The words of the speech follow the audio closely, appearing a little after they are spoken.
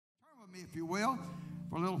me, if you will,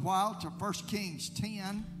 for a little while to 1 Kings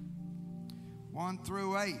 10, 1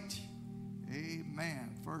 through 8.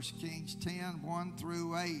 Amen. 1 Kings 10, 1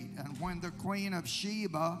 through 8. And when the queen of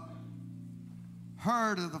Sheba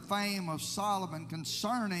heard of the fame of Solomon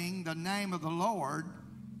concerning the name of the Lord,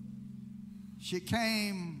 she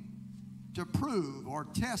came to prove or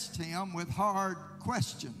test him with hard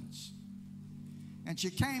questions. And she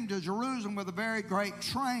came to Jerusalem with a very great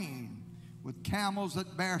train, with camels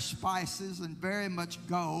that bear spices and very much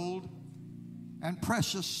gold and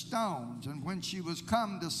precious stones. And when she was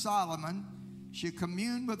come to Solomon, she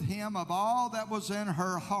communed with him of all that was in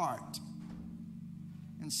her heart.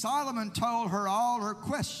 And Solomon told her all her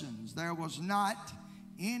questions. There was not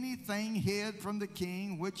anything hid from the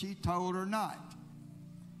king which he told her not.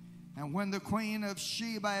 And when the queen of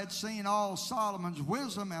Sheba had seen all Solomon's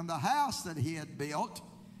wisdom and the house that he had built,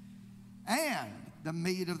 and the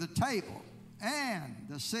meat of the table, and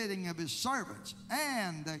the sitting of his servants,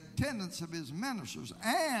 and the attendance of his ministers,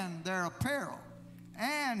 and their apparel,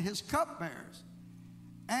 and his cupbearers,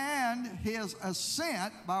 and his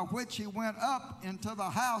ascent by which he went up into the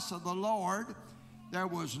house of the Lord, there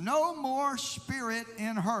was no more spirit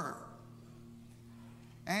in her.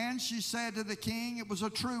 And she said to the king, it was a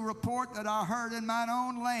true report that I heard in mine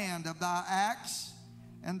own land of thy acts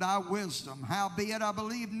and thy wisdom. Howbeit I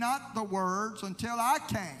believed not the words until I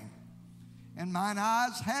came, and mine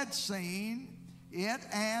eyes had seen it,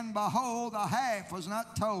 and behold, the half was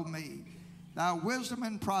not told me. Thy wisdom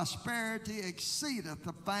and prosperity exceedeth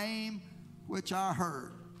the fame which I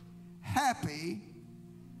heard. Happy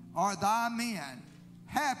are thy men,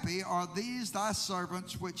 happy are these thy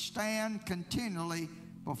servants which stand continually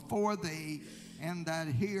before thee, and that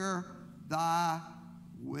hear thy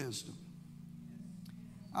wisdom.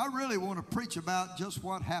 I really want to preach about just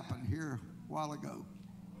what happened here a while ago.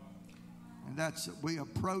 And that's that we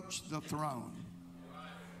approach the throne.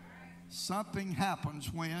 Something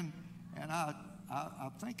happens when, and I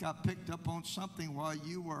think I picked up on something while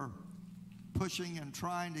you were pushing and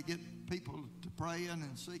trying to get people to praying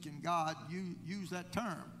and seeking God. You use that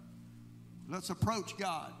term. Let's approach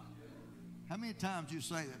God. How many times you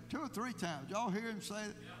say that? 2 or 3 times. Y'all hear him say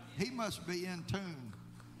that? He must be in tune.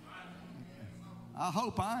 I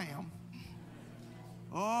hope I am.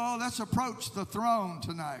 Oh, let's approach the throne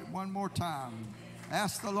tonight one more time.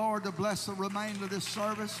 Ask the Lord to bless the remainder of this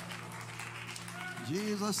service.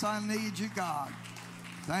 Jesus, I need you, God.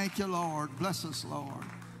 Thank you, Lord. Bless us, Lord.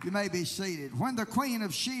 You may be seated. When the queen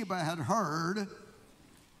of Sheba had heard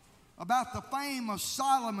about the fame of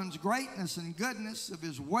Solomon's greatness and goodness, of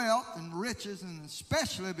his wealth and riches, and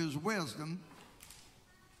especially of his wisdom,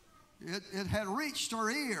 it had reached her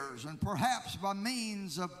ears, and perhaps by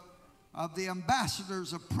means of the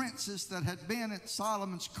ambassadors of princes that had been at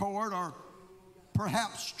Solomon's court, or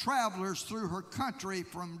perhaps travelers through her country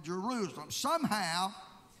from Jerusalem. Somehow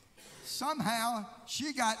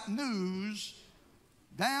she got news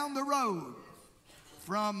down the road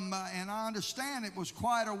from, and I understand it was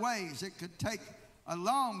quite a ways. It could take a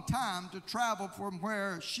long time to travel from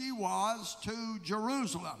where she was to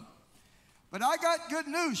Jerusalem. But I got good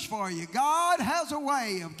news for you. God has a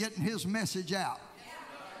way of getting his message out.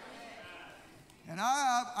 And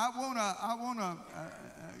I want to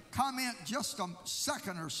comment just a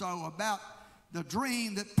second or so about the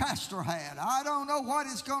dream that Pastor had. I don't know what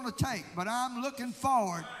it's going to take, but I'm looking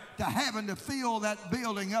forward to having to fill that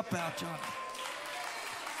building up out yonder.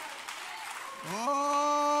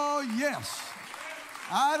 Oh, yes.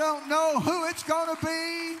 I don't know who it's going to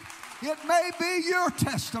be. It may be your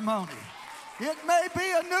testimony. It may be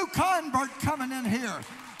a new convert coming in here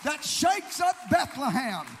that shakes up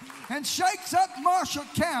Bethlehem and shakes up Marshall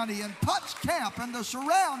County and Potts Camp and the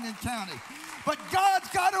surrounding county. But God's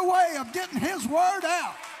got a way of getting his word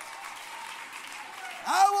out.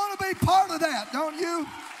 I want to be part of that, don't you?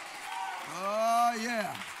 Oh,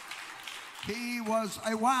 yeah. He was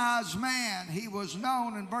a wise man. He was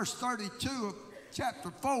known in verse 32 of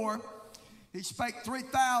chapter 4. He spake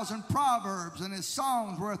 3,000 proverbs, and his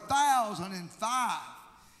songs were 1,005.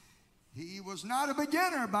 He was not a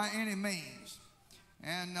beginner by any means.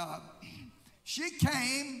 And she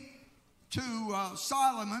came to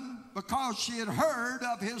Solomon because she had heard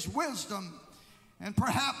of his wisdom and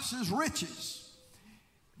perhaps his riches.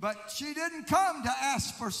 But she didn't come to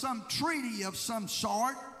ask for some treaty of some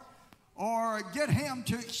sort or get him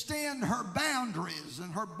to extend her boundaries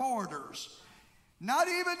and her borders. Not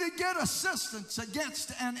even to get assistance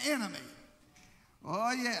against an enemy.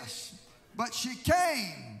 Oh, yes. But she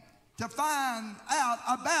came to find out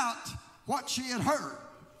about what she had heard.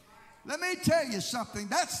 Let me tell you something.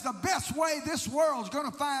 That's the best way this world's going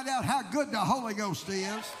to find out how good the Holy Ghost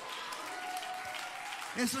is.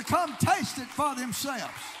 is to come taste it for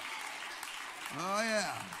themselves. Oh,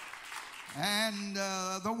 yeah. And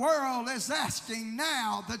the world is asking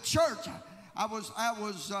now the church. I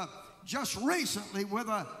was just recently with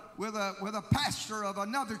a pastor of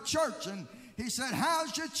another church, and he said,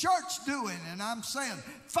 "How's your church doing?" And I'm saying,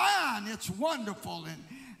 "Fine, it's wonderful."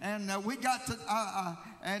 And we got to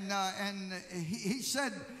and he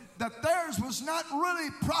said that theirs was not really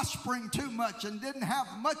prospering too much and didn't have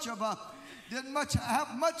much of an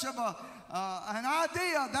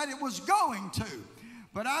idea that it was going to.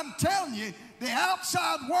 But I'm telling you, the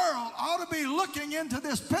outside world ought to be looking into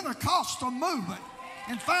this Pentecostal movement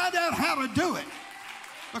and find out how to do it,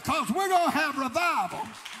 because we're going to have revival,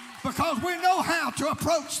 because we know how to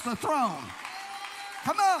approach the throne.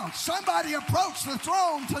 Come on, somebody approach the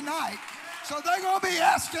throne tonight. So they're going to be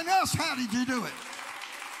asking us, how did you do it?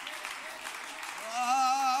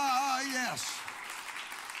 Yes.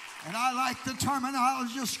 And I like the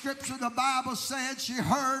terminology of Scripture. The Bible said she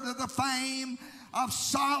heard of the fame of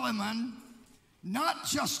Solomon, not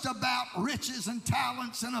just about riches and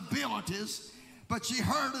talents and abilities, but she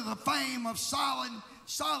heard of the fame of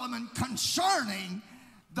Solomon concerning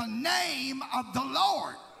the name of the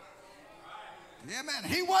Lord. Amen.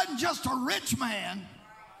 He wasn't just a rich man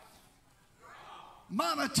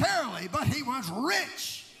monetarily, but he was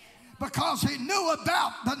rich because he knew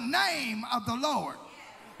about the name of the Lord.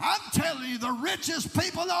 I'm telling you, the richest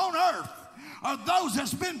people on earth are those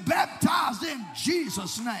that's been baptized in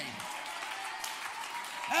Jesus' name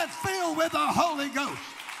and filled with the Holy Ghost.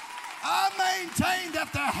 I maintain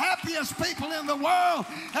that the happiest people in the world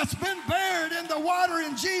that's been buried in the water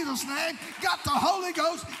in Jesus' name got the Holy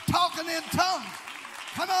Ghost talking in tongues.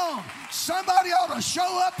 Come on, somebody ought to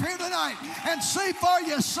show up here tonight and see for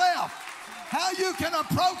yourself how you can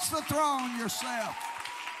approach the throne yourself.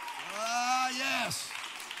 Yes.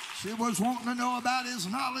 She was wanting to know about his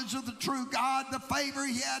knowledge of the true God, the favor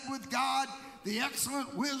he had with God, the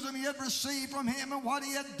excellent wisdom he had received from him, and what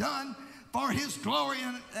he had done for his glory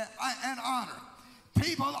and honor.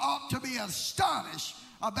 People ought to be astonished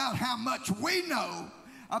about how much we know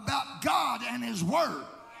about God and his word.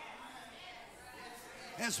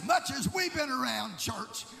 As much as we've been around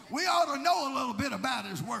church, we ought to know a little bit about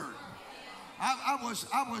his word. I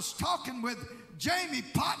was talking with Jamie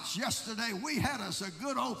Potts yesterday. We had us a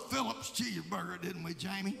good old Phillips cheeseburger, didn't we,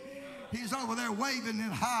 Jamie? He's over there waving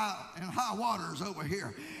in high waters over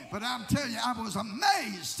here. But I'm telling you, I was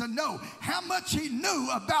amazed to know how much he knew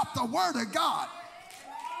about the Word of God.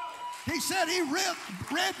 He said he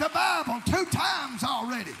read the Bible 2 times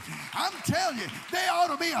already. I'm telling you, they ought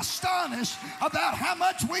to be astonished about how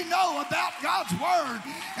much we know about God's Word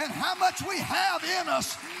and how much we have in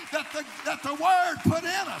us that the Word put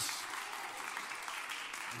in us.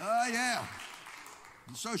 Yeah.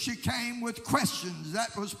 And so she came with questions.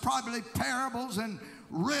 That was probably parables and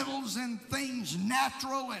riddles and things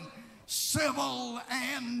natural and civil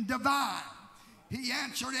and divine. He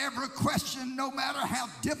answered every question, no matter how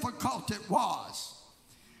difficult it was.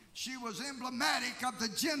 She was emblematic of the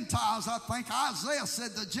Gentiles. I think Isaiah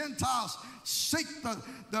said the Gentiles seek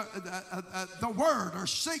the word, or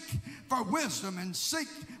seek for wisdom and seek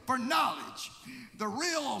for knowledge. The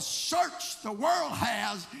real search the world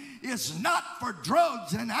has is not for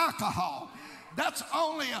drugs and alcohol. That's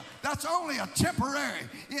only a temporary.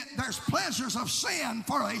 There's pleasures of sin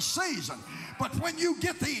for a season. But when you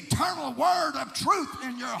get the eternal word of truth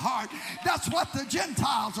in your heart, that's what the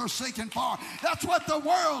Gentiles are seeking for. That's what the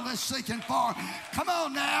world is seeking for. Come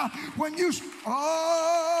on now. When you,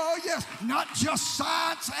 oh yes, not just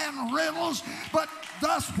science and riddles, but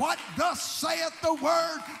thus saith the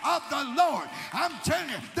word of the Lord. I'm telling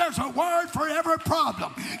you, there's a word for every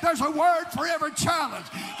problem. There's a word for every challenge.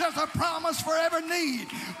 There's a promise for every need.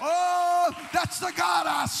 Oh, that's the God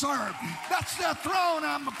I serve. That's the throne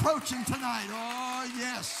I'm approaching tonight. Oh,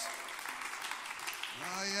 yes.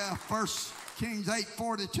 Oh, yeah. 1 Kings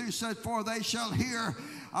 8:42 said, "For they shall hear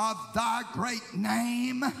of thy great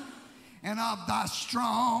name and of thy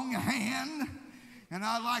strong hand." And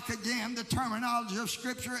I like again the terminology of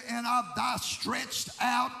Scripture, "and of thy stretched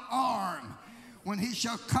out arm, when he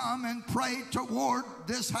shall come and pray toward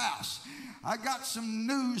this house." I got some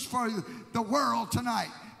news for the world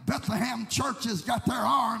tonight. Bethlehem Church has got their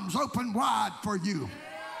arms open wide for you.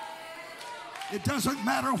 It doesn't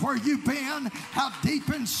matter where you've been, how deep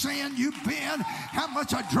in sin you've been, how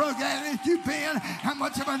much a drug addict you've been, how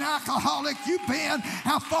much of an alcoholic you've been,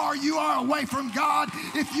 how far you are away from God.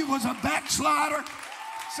 If you was a backslider,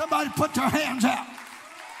 somebody put their hands out.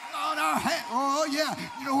 On our hand. Oh, yeah.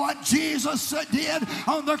 You know what Jesus did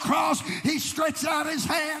on the cross? He stretched out his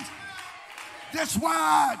hands. this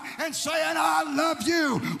wide and saying, I love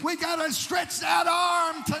you. We got to stretch that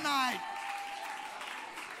arm tonight.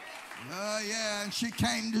 Yeah, and she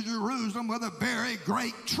came to Jerusalem with a very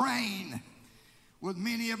great train, with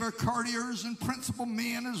many of her courtiers and principal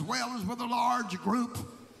men, as well as with a large group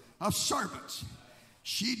of servants.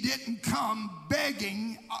 She didn't come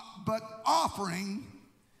begging, but offering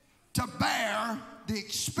to bear the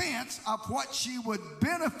expense of what she would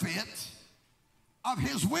benefit of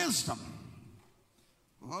his wisdom.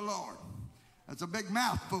 Oh, Lord, that's a big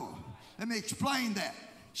mouthful. Let me explain that.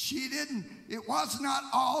 It was not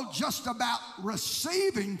all just about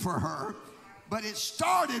receiving for her, but it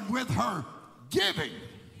started with her giving.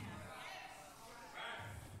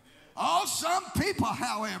 Some people,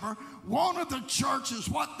 however, want of the church is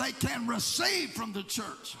what they can receive from the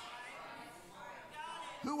church.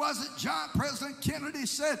 Who was it? President Kennedy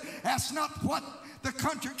said, ask not what the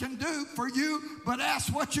country can do for you, but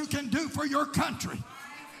ask what you can do for your country.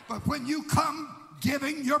 But when you come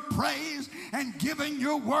giving your praise and giving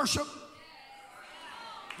your worship,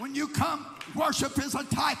 when you come, worship is a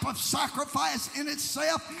type of sacrifice in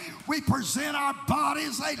itself. We present our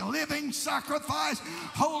bodies a living sacrifice,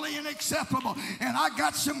 holy and acceptable. And I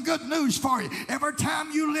got some good news for you. Every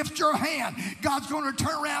time you lift your hand, God's going to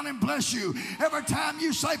turn around and bless you. Every time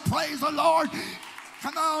you say, praise the Lord,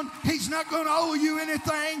 come on, He's not going to owe you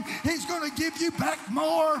anything. He's going to give you back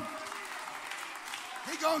more.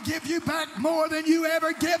 He's going to give you back more than you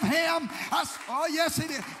ever give Him. Oh, yes, He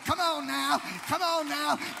did. Come on now. Come on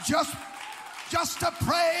now. Just a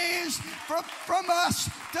praise from us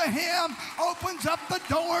to Him opens up the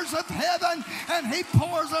doors of heaven, and He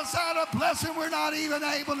pours us out a blessing we're not even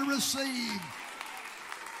able to receive.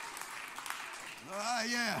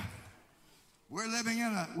 Yeah. We're living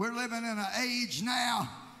in an age now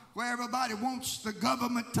where everybody wants the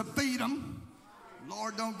government to feed them.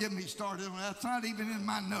 Lord, don't get me started on that. That's not even in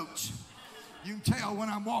my notes. You can tell when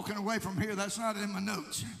I'm walking away from here, that's not in my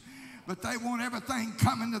notes. But they want everything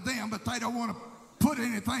coming to them, but they don't want to put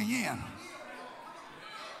anything in.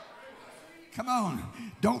 Come on.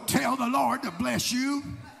 Don't tell the Lord to bless you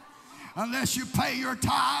unless you pay your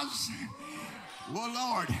tithes. Well,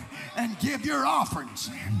 Lord, and give your offerings.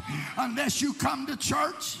 Unless you come to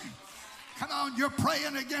church. Come on, you're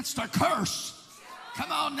praying against a curse.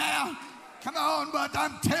 Come on now. Come on, but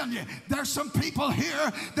I'm telling you, there's some people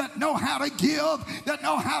here that know how to give, that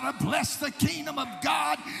know how to bless the kingdom of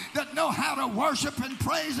God, that know how to worship and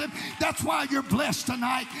praise Him. That's why you're blessed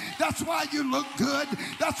tonight. That's why you look good.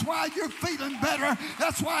 That's why you're feeling better.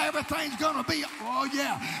 That's why everything's going to be, oh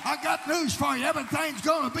yeah, I got news for you. Everything's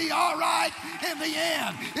going to be all right in the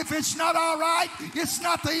end. If it's not all right, it's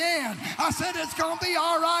not the end. I said it's going to be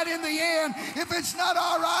all right in the end. If it's not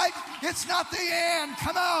all right, it's not the end.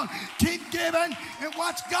 Come on, keep giving and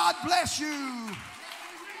watch God bless you.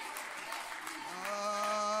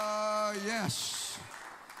 Yes,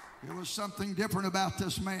 there was something different about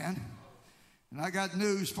this man, and I got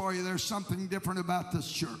news for you. There's something different about this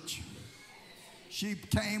church. She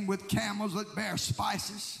came with camels that bear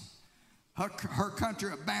spices. Her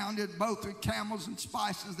country abounded both with camels and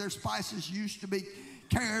spices. Their spices used to be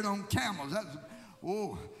carried on camels.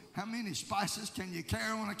 How many spices can you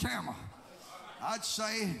carry on a camel? I'd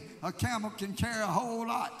say a camel can carry a whole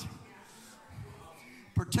lot.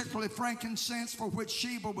 Particularly frankincense, for which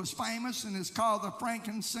Sheba was famous and is called the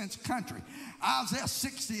frankincense country. Isaiah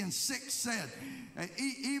 60:6 said,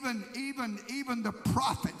 even the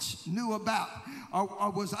prophets knew about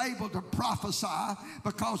or was able to prophesy,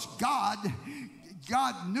 because God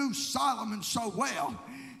knew Solomon so well.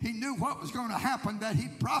 He knew what was going to happen, that he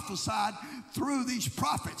prophesied through these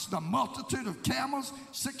prophets. The multitude of camels,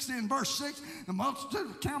 60 in verse 6, the multitude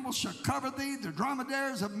of camels shall cover thee, the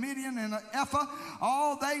dromedaries of Midian and Ephah,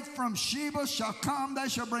 all they from Sheba shall come, they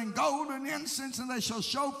shall bring gold and incense, and they shall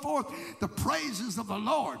show forth the praises of the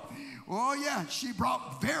Lord. Oh yeah, she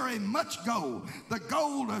brought very much gold. The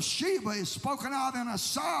gold of Sheba is spoken of in a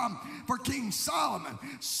psalm for King Solomon.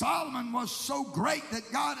 Solomon was so great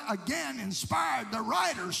that God again inspired the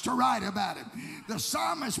writers to write about it. The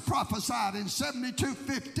psalmist prophesied in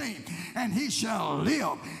 72:15, and he shall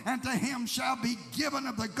live, and to him shall be given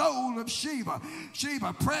of the gold of Sheba.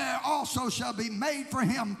 Prayer also shall be made for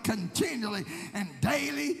him continually, and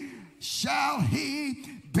daily shall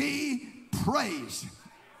he be praised.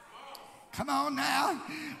 Come on now.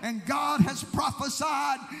 And God has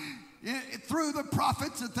prophesied through the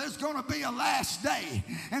prophets that there's going to be a last day.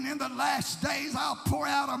 And in the last days, I'll pour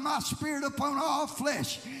out of my spirit upon all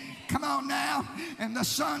flesh. come on now. And the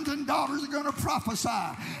sons and daughters are going to prophesy.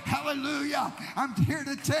 Hallelujah. I'm here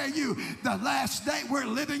to tell you the last day, we're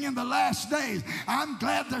living in the last days. I'm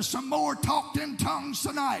glad there's some more talked in tongues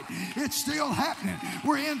tonight. It's still happening.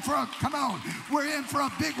 We're in for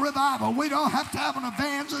a big revival. We don't have to have an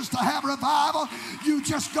evangelist to have revival. You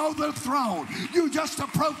just go to the throne. You just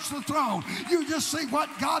approach the throne. You just see what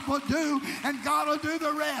God will do, and God will do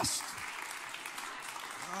the rest.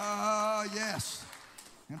 Yes.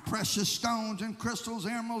 And precious stones and crystals,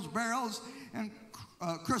 emeralds, beryls, and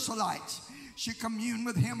chrysolites. She communed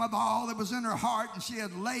with him of all that was in her heart, and she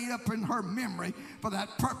had laid up in her memory for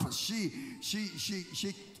that purpose. She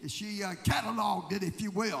cataloged it, if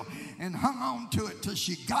you will, and hung on to it till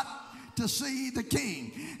she got to see the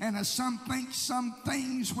king. And as some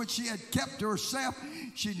things which she had kept to herself,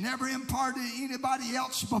 she never imparted to anybody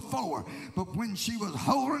else before. But when she was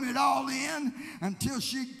holding it all in until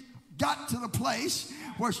she got to the place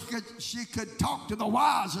where she could talk to the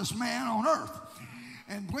wisest man on earth.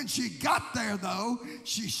 And when she got there, though,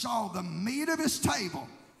 she saw the meat of his table,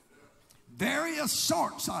 various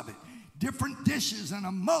sorts of it, different dishes, and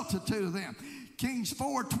a multitude of them. Kings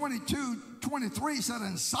 4:22-23 said,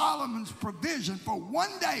 and Solomon's provision for one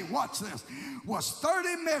day, watch this, was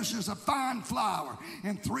 30 measures of fine flour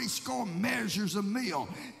and 80 measures of meal,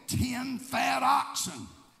 10 fat oxen.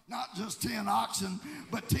 Not just 10 oxen,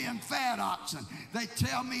 but 10 fat oxen. They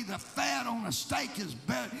tell me the fat on a steak is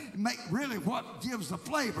really what gives the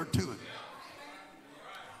flavor to it.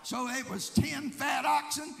 So it was 10 fat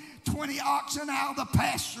oxen, 20 oxen out of the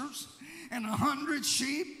pastures, and 100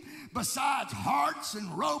 sheep, besides harts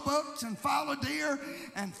and roebucks and fallow deer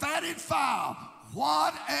and fatted fowl.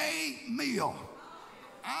 What a meal.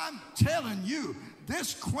 I'm telling you,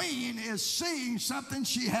 this queen is seeing something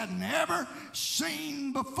she had never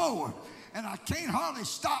seen before. And I can't hardly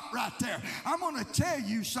stop right there. I'm going to tell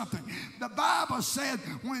you something. The Bible said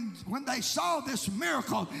when they saw this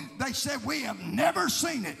miracle, they said, we have never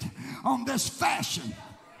seen it on this fashion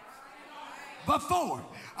before.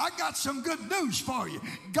 I got some good news for you.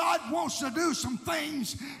 God wants to do some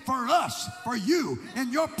things for us, for you,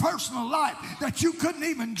 in your personal life that you couldn't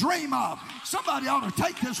even dream of. Somebody ought to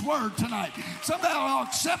take this word tonight. Somebody ought to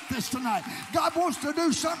accept this tonight. God wants to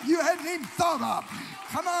do something you hadn't even thought of.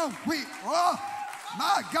 Come on.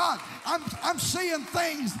 My God, I'm seeing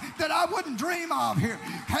things that I wouldn't dream of here.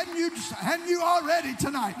 Hadn't you already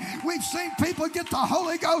tonight? We've seen people get the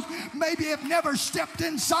Holy Ghost, maybe have never stepped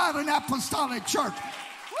inside an apostolic church.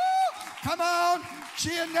 Come on.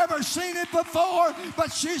 She had never seen it before,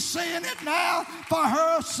 but she's seeing it now for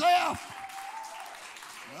herself.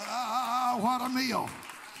 What a meal.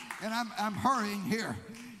 And I'm hurrying here.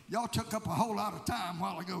 Y'all took up a whole lot of time a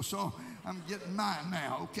while ago, so I'm getting mine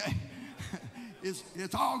now, okay?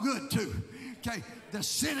 It's all good, too. Okay, the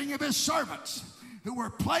sitting of his servants who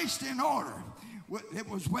were placed in order. It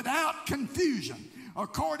was without confusion,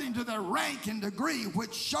 according to their rank and degree,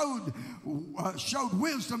 which showed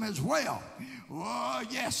wisdom as well. Oh,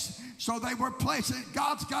 yes. So they were placed.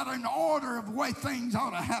 God's got an order of the way things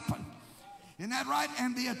ought to happen. Isn't that right?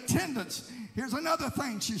 And the attendants. Here's another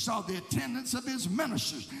thing she saw, the attendants of his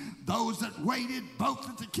ministers, those that waited both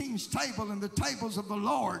at the king's table and the tables of the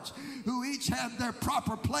lords, who each had their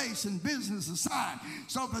proper place and business assigned,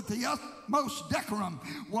 so that the utmost decorum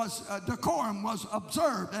was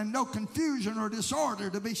observed and no confusion or disorder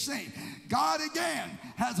to be seen. God again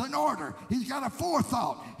has an order. He's got a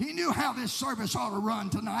forethought. He knew how this service ought to run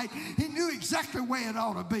tonight. He knew exactly where it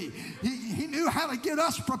ought to be. He knew how to get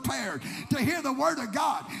us prepared to hear the word of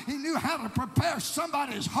God. He knew how to prepare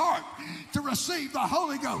somebody's heart to receive the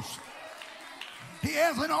Holy Ghost. He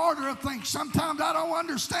has an order of things. Sometimes I don't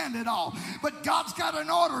understand it all, but God's got an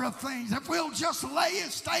order of things. If we'll just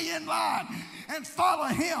stay in line and follow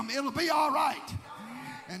him, it'll be all right.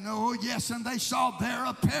 And oh yes, and they saw their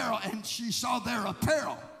apparel, and she saw their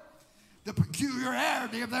apparel, the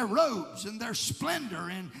peculiarity of their robes and their splendor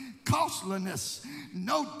and costliness.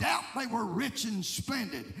 No doubt they were rich and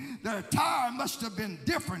splendid. Their attire must have been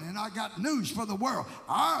different, and I got news for the world.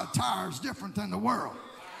 Our attire is different than the world.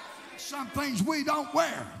 Some things we don't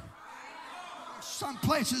wear. Some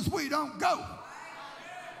places we don't go.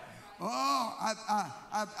 Oh,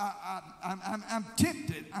 I'm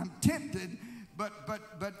tempted. But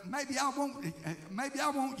maybe I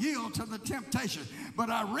won't yield to the temptation. But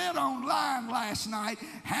I read online last night,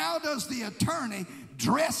 how does the attorney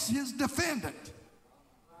dress his defendant?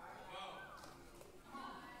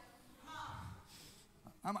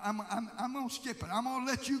 I'm going to skip it. I'm going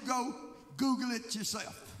to let you go Google it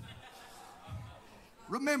yourself.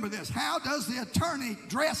 Remember this. How does the attorney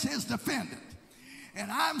dress his defendant? And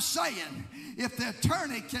I'm saying, if the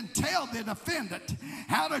attorney can tell the defendant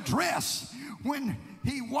how to dress when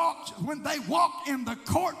they walk in the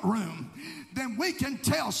courtroom, then we can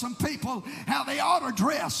tell some people how they ought to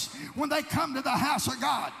dress when they come to the house of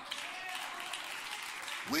God.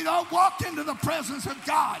 We don't walk into the presence of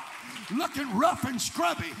God looking rough and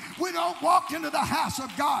scrubby. We don't walk into the house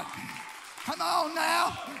of God, come on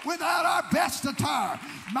now, without our best attire.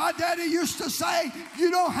 My daddy used to say, you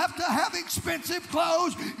don't have to have expensive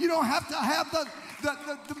clothes. You don't have to have the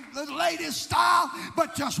latest style,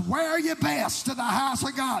 but just wear your best to the house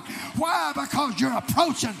of God. Why? Because you're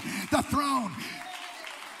approaching the throne.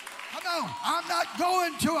 Come on, I'm not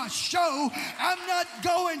going to a show. I'm not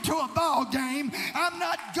going to a ball game. I'm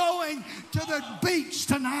not going to the beach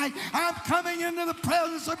tonight. I'm coming into the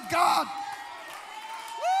presence of God.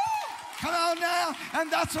 Come on now,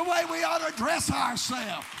 and that's the way we ought to dress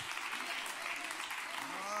ourselves.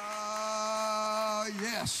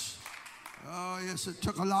 Yes. Oh, yes, it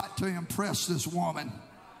took a lot to impress this woman.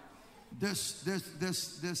 This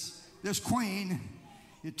queen,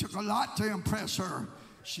 it took a lot to impress her.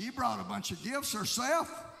 She brought a bunch of gifts herself.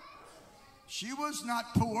 She was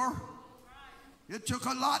not poor. It took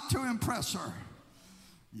a lot to impress her.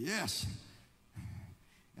 Yes.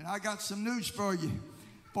 And I got some news for you.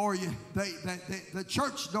 The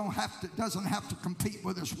church doesn't have to compete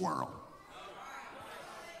with this world.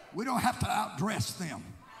 We don't have to outdress them.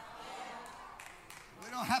 We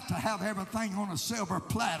don't have to have everything on a silver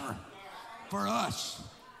platter for us.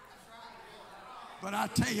 But I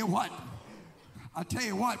tell you what,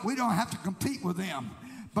 we don't have to compete with them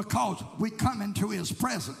because we come into his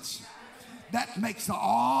presence. That makes it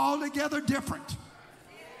altogether different.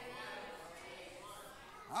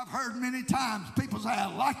 I've heard many times people say,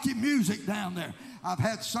 I like your music down there. I've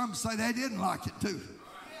had some say they didn't like it too.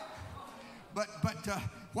 But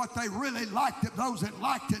what they really liked, those that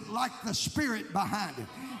liked it, liked the spirit behind it.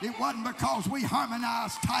 It wasn't because we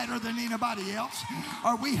harmonized tighter than anybody else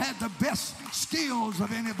or we had the best skills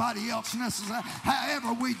of anybody else necessarily,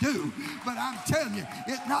 however we do. But I'm telling you,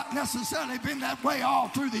 it's not necessarily been that way all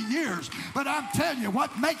through the years. But I'm telling you,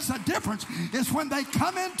 what makes a difference is when they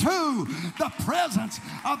come into the presence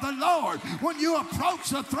of the Lord. When you approach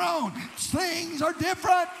the throne, things are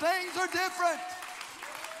different. Things are different.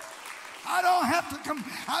 I don't have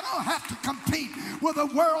to compete with the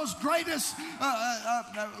world's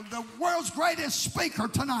greatest speaker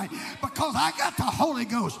tonight because I got the Holy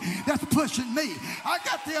Ghost that's pushing me. I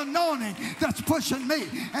got the anointing that's pushing me,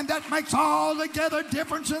 and that makes all together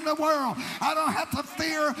difference in the world. I don't have to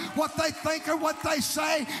fear what they think or what they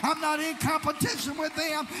say. I'm not in competition with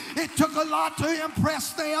them. It took a lot to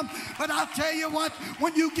impress them, but I'll tell you what,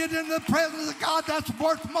 when you get in the presence of God, that's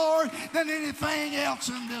worth more than anything else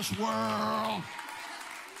in this world.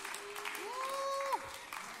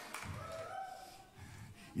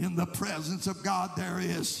 In the presence of God there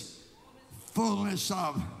is fullness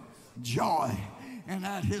of joy, and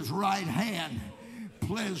at his right hand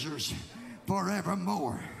pleasures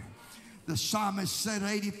forevermore. The psalmist said,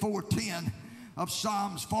 84:10 of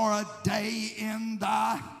Psalms, for a day in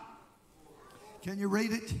thy, can you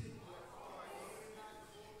read it?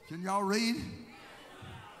 Can y'all read?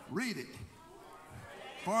 Read it.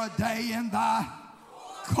 For a day in thy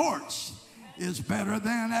courts is better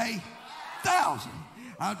than 1,000.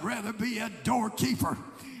 I'd rather be a doorkeeper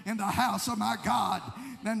in the house of my God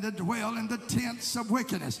than to dwell in the tents of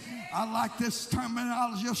wickedness. I like this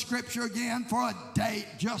terminology of Scripture again. For a day,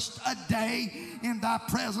 just a day in thy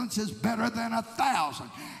presence is better than 1,000.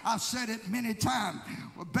 I've said it many times.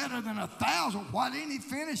 Well, better than 1,000. Why didn't he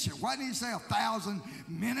finish it? Why didn't he say 1,000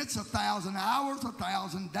 minutes, 1,000 hours,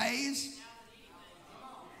 1,000 days?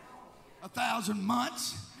 1,000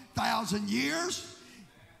 months, 1,000 years.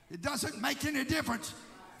 It doesn't make any difference.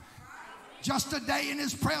 Just a day in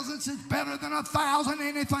his presence is better than 1,000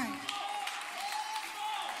 anything.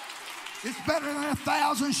 It's better than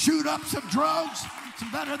 1,000 shoot-ups of drugs. It's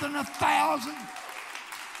better than 1,000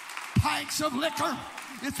 pints of liquor.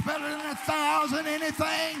 It's better than 1,000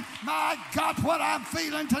 anything. My God, what I'm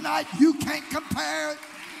feeling tonight, you can't compare it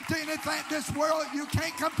to anything. This world, you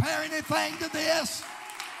can't compare anything to this.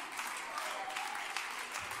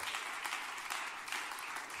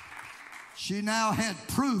 She now had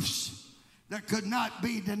proofs that could not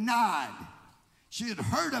be denied. She had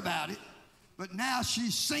heard about it, but now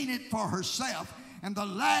she's seen it for herself. And the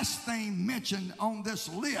last thing mentioned on this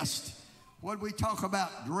list What we talk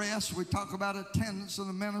about dress, we talk about attendance of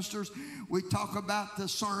the ministers, we talk about the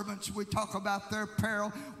servants, we talk about their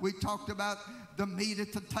apparel, we talked about the meat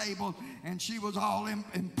at the table, and she was all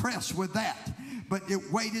impressed with that. But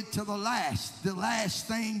it waited to the last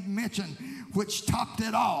thing mentioned, which topped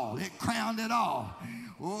it all. It crowned it all.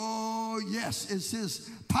 Oh, yes, it's his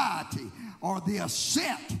piety, or the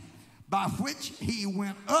ascent by which he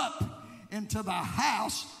went up into the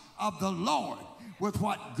house of the Lord. With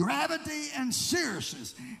what gravity and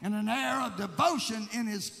seriousness and an air of devotion in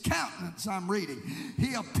his countenance, I'm reading.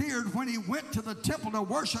 He appeared when he went to the temple to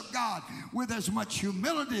worship God with as much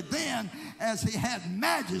humility then as he had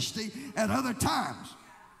majesty at other times.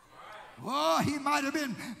 Oh, he might have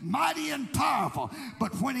been mighty and powerful,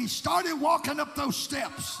 but when he started walking up those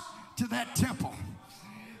steps to that temple,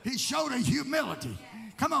 he showed a humility.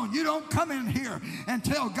 Come on, you don't come in here and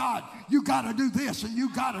tell God, you got to do this and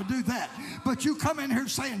you got to do that. But you come in here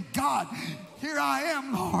saying, God, here I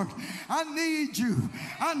am, Lord. I need you.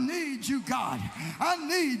 I need you, God. I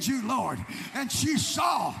need you, Lord. And she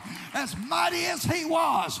saw, as mighty as he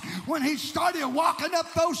was, when he started walking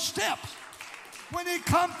up those steps, when he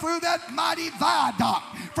come through that mighty viaduct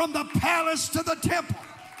from the palace to the temple.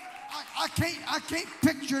 I can't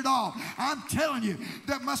picture it all. I'm telling you,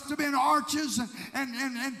 there must have been arches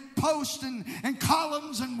and posts and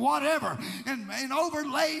columns and whatever, and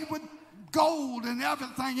overlaid with gold and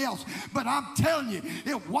everything else. But I'm telling you,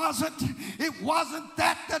 it wasn't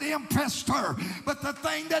that impressed her. But the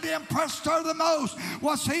thing that impressed her the most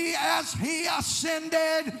was as he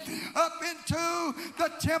ascended up into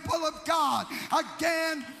the temple of God.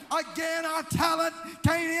 Again, our talent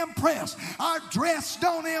can't impress. Our dress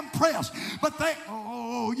don't impress. But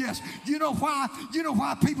yes. You know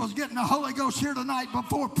why people's getting the Holy Ghost here tonight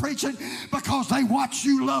before preaching? Because they watch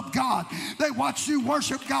you love God. They watch you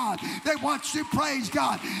worship God. They watch you praise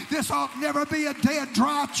God. This ought never be a dead,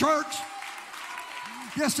 dry church.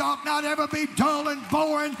 This ought not ever be dull and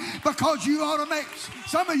boring, because you ought to make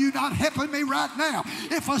some of you not helping me right now.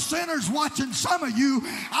 If a sinner's watching some of you,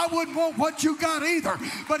 I wouldn't want what you got either.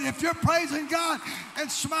 But if you're praising God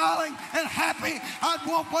and smiling and happy, I'd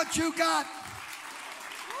want what you got.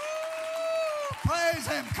 Woo! Praise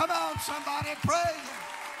him. Come on, somebody, praise him.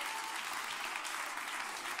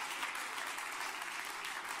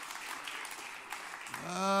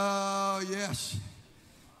 Oh, yes.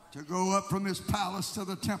 To go up from his palace to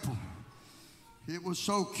the temple. It was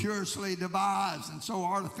so curiously devised and so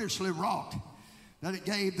artificially wrought that it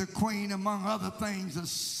gave the queen, among other things, a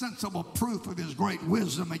sensible proof of his great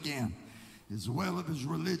wisdom again, as well as his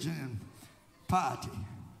religion and piety.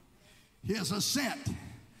 His ascent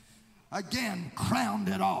again crowned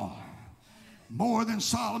it all. More than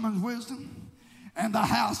Solomon's wisdom and the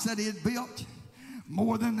house that he had built,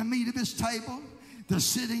 more than the meat of his table, the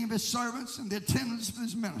sitting of his servants, and the attendance of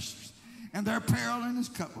his ministers, and their apparel and his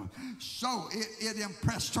cupboard. So it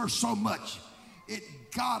impressed her so much. It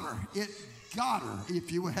got her. It got her.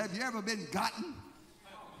 Have you ever been gotten?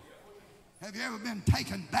 Have you ever been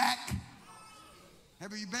taken back?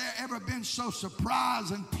 Have you ever been so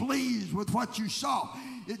surprised and pleased with what you saw?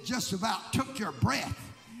 It just about took your breath.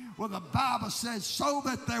 Well, the Bible says, so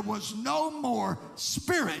that there was no more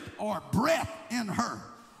spirit or breath in her.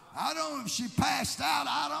 I don't know if she passed out.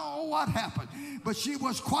 I don't know what happened. But she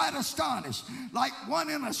was quite astonished, like one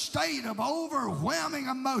in a state of overwhelming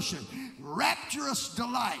emotion, rapturous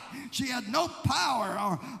delight. She had no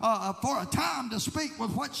power for a time to speak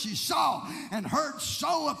with what she saw and heard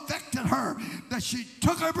so affected her that she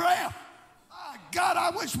took her breath. God, I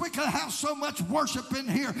wish we could have so much worship in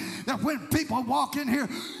here that when people walk in here,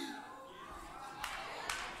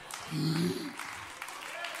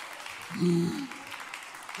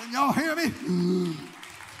 can y'all hear me?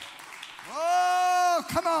 Oh,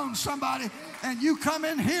 come on, somebody. And you come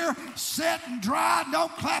in here, sit and dry,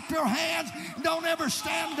 don't clap your hands, don't ever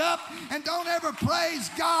stand up, and don't ever praise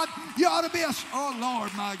God. You ought to be oh,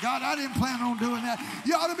 Lord, my God, I didn't plan on doing that.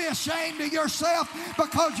 You ought to be ashamed of yourself,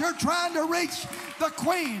 because you're trying to reach the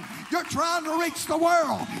queen. You're trying to reach the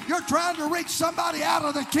world. You're trying to reach somebody out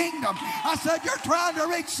of the kingdom. I said, you're trying to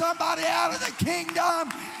reach somebody out of the kingdom.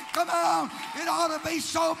 Come on. It ought to be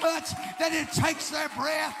so much that it takes their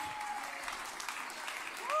breath.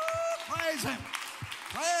 Woo, praise him.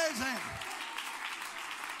 Praise him.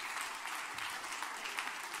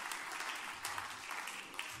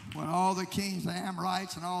 When all the kings of the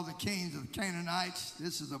Amorites and all the kings of the Canaanites,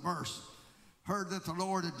 this is a verse, heard that the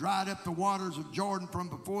Lord had dried up the waters of Jordan from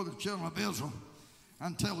before the children of Israel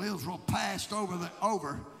until Israel passed over,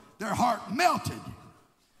 their heart melted.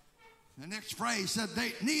 The next phrase said,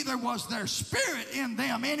 neither was there spirit in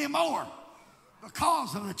them anymore.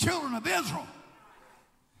 because of the children of Israel.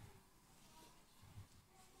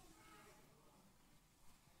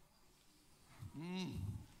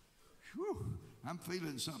 Whew, I'm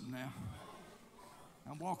feeling something now.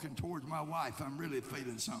 I'm walking towards my wife. I'm really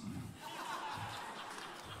feeling something.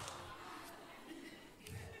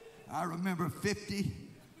 I remember 50,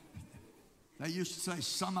 they used to say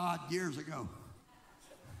some odd years ago,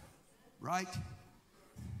 right?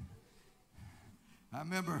 I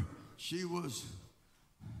remember she was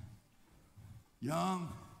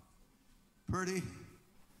young, pretty.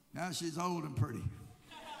 Now she's old and pretty.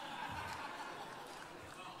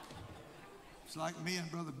 It's like me and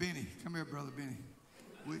Brother Benny. Come here, Brother Benny.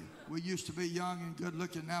 We used to be young and good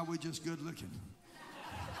looking. Now we're just good looking.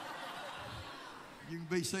 You can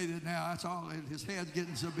be seated now. That's all. His head's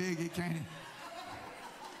getting so big he can't.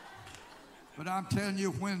 But I'm telling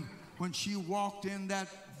you, when she walked in that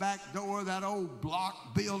back door, that old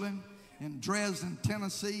block building in Dresden,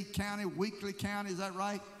 Tennessee County, Weakley County, is that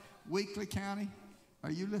right? Weakley County?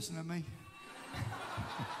 Are you listening to me?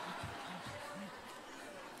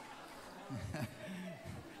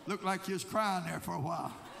 Looked like you was crying there for a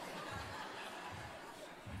while.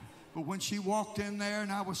 But when she walked in there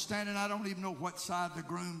and I was standing, I don't even know what side the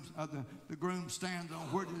groom stands on.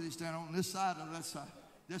 Where did he stand? On this side or that side?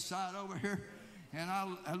 This side over here. And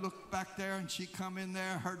I looked back there and she come in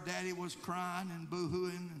there. Her daddy was crying and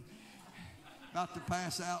boo-hooing and about to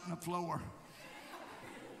pass out on the floor.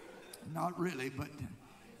 Not really, but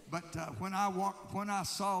when I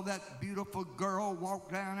saw that beautiful girl walk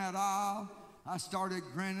down that aisle, I started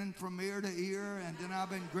grinning from ear to ear, and then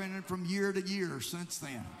I've been grinning from year to year since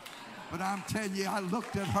then. But I'm telling you, I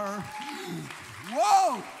looked at her.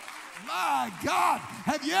 Whoa! My God!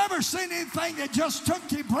 Have you ever seen anything that just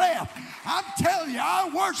took your breath? I'm telling you,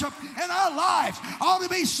 our worship and our lives ought to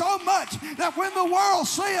be so much that when the world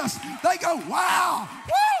sees us, they go, wow!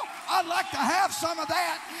 Woo! I'd like to have some of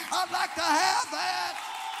that. I'd like to have that.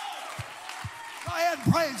 Go ahead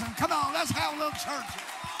and praise Him. Come on, let's have a little church.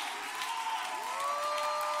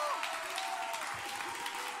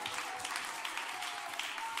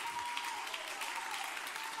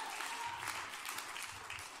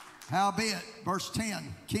 Howbeit, verse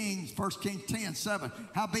 10, Kings, 1 Kings 10, 7.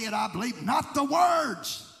 Howbeit I believe not the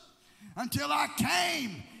words until I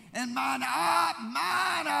came, and mine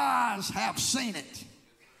eyes have seen it.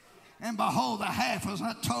 And behold, the half has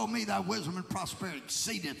not told me thy wisdom and prosperity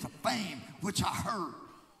exceedeth the fame which I heard.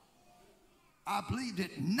 I believed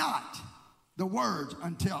it not, the words,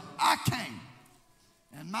 until I came,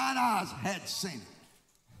 and mine eyes had seen it.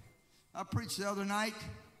 I preached the other night,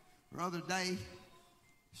 or other day,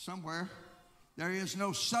 somewhere, there is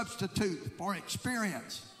no substitute for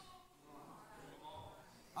experience.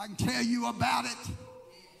 I can tell you about it.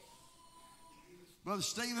 Brother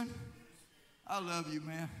Stephen, I love you,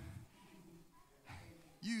 man.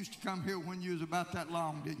 You used to come here when you was about that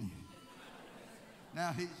long, didn't you?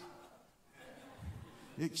 Now he's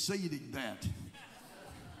exceeding that.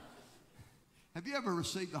 Have you ever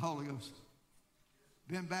received the Holy Ghost?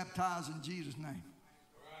 Been baptized in Jesus' name?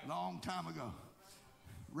 Long time ago.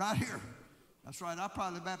 Right here. That's right. I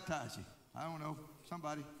probably baptized you. I don't know.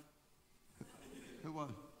 Somebody. Who was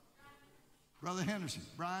it? Brother Henderson.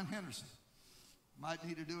 Brian Henderson. Might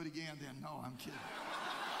need to do it again then. No, I'm kidding.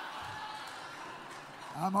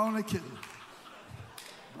 I'm only kidding.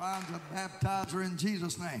 Brian's a baptizer in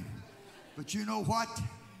Jesus' name. But you know what?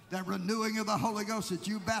 That renewing of the Holy Ghost that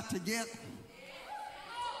you're about to get,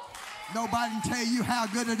 nobody can tell you how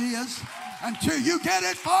good it is until you get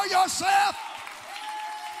it for yourself.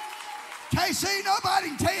 KC, nobody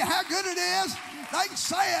can tell you how good it is. They can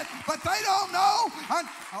say it, but they don't know.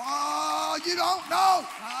 Oh, you don't know.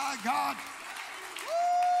 Oh, God.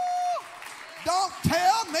 Woo. Don't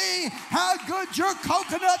tell me how good your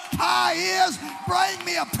coconut pie is. Bring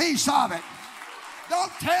me a piece of it.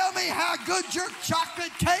 Don't tell me how good your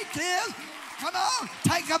chocolate cake is. Come on,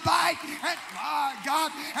 take a bite. And, my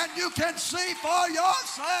God, and you can see for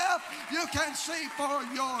yourself. You can see for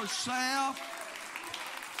yourself.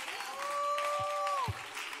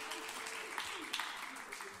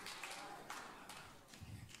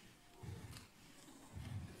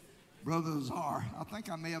 Brother Azar, I think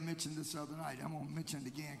I may have mentioned this the other night. I'm going to mention it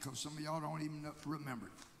again because some of y'all don't even remember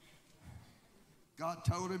it. God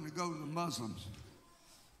told him to go to the Muslims.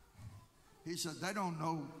 He said, they don't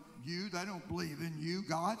know you. They don't believe in you,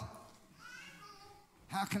 God.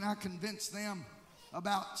 How can I convince them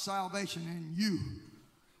about salvation in you?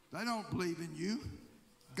 They don't believe in you.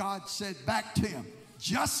 God said back to him,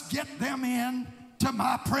 just get them in to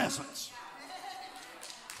my presence.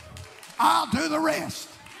 I'll do the rest.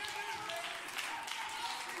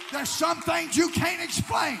 There's some things you can't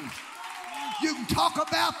explain. You can talk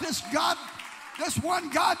about this God, this one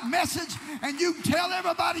God message, and you can tell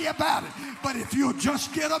everybody about it. But if you'll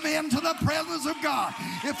just get them into the presence of God,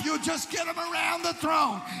 if you'll just get them around the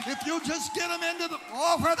throne, if you'll just get them into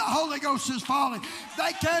where the Holy Ghost is falling,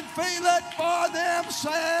 they can feel it for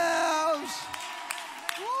themselves.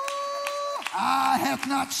 Eye hath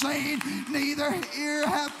not seen, neither ear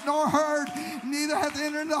hath nor heard, neither hath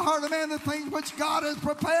entered into the heart of man the things which God has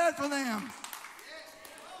prepared for them.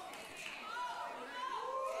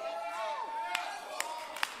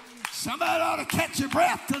 Somebody ought to catch your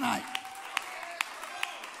breath tonight.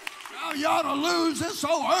 Oh, you ought to lose this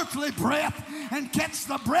old earthly breath and catch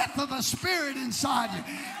the breath of the Spirit inside you.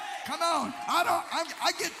 Come on.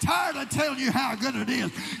 I get tired of telling you how good it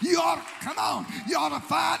is. You ought to, come on. You ought to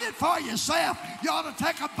find it for yourself. You ought to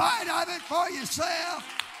take a bite of it for yourself.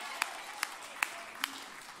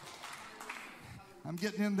 I'm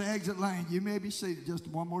getting in the exit lane. You may be seated just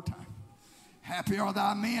one more time. Happy are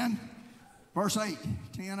thy men. Verse 8,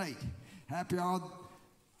 10:8. Happy are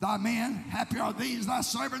thy men, happy are these thy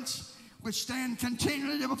servants, which stand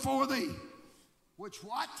continually before thee. Which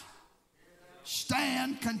what?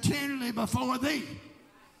 Stand continually before thee.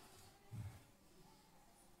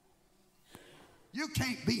 You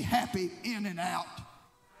can't be happy in and out.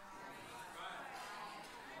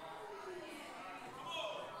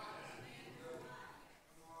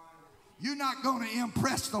 You're not going to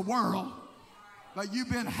impress the world, but you've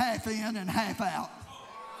been half in and half out.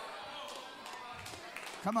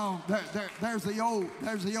 Come on, there's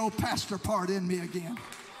the old pastor part in me again.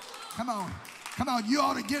 Come on, you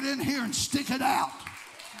ought to get in here and stick it out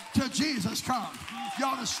till Jesus comes. You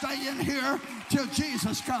ought to stay in here till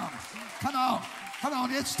Jesus comes. Come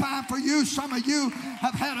on, it's time for you. Some of you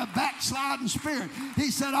have had a backsliding spirit.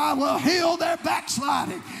 He said, I will heal their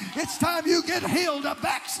backsliding. It's time you get healed of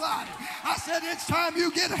backsliding. I said, it's time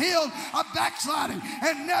you get healed of backsliding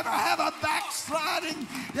and never have a backsliding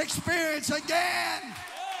experience again.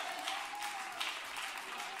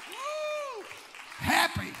 Woo!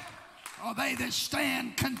 Happy are they that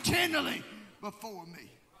stand continually before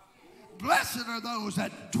me. Blessed are those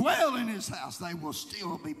that dwell in his house. They will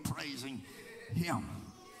still be praising him.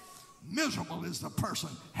 Miserable is the person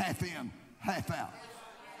half in, half out.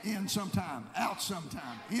 In sometime, out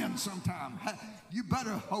sometime, in sometime. You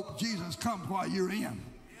better hope Jesus comes while you're in.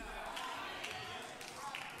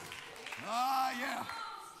 Oh, yeah.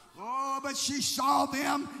 Oh, but she saw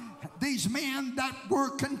them, these men that were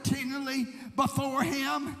continually before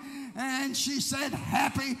him, and she said,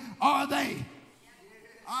 happy are they.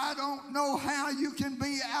 I don't know how you can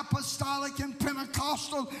be apostolic and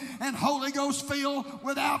Pentecostal and Holy Ghost filled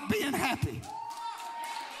without being happy.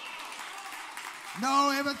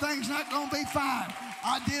 No, everything's not going to be fine.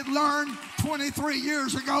 I did learn 23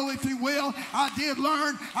 years ago, if you will, I did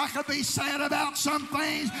learn I could be sad about some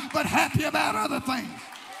things, but happy about other things.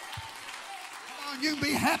 You can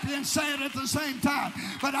be happy and sad at the same time.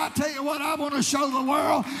 But I tell you what, I want to show the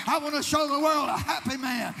world. I want to show the world a happy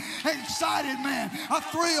man, an excited man, a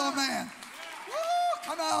thrilled man. Woo,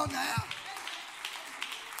 come on now.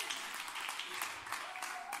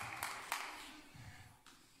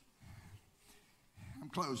 I'm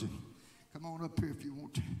closing. Come on up here if you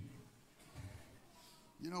want to.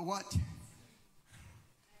 You know what?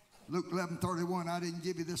 Luke 11:31, I didn't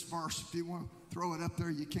give you this verse. If you want to throw it up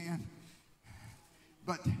there, you can.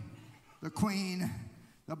 But the queen,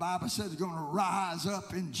 the Bible says, is going to rise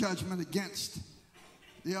up in judgment against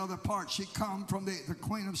the other part. She come from the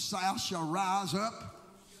queen of south shall rise up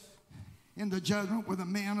in the judgment with the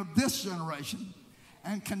men of this generation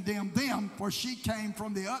and condemn them, for she came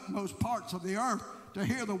from the utmost parts of the earth to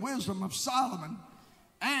hear the wisdom of Solomon.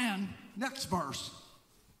 And next verse,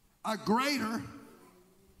 a greater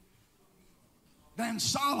than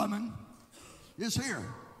Solomon is here.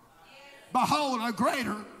 Behold, a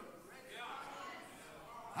greater.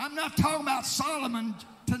 I'm not talking about Solomon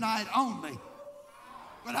tonight only,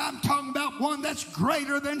 but I'm talking about one that's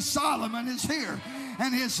greater than Solomon is here,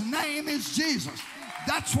 and his name is Jesus.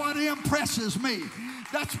 That's what impresses me.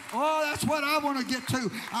 That's what I want to get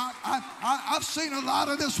to. I've seen a lot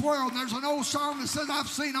of this world. There's an old song that says, I've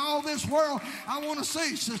seen all this world I want to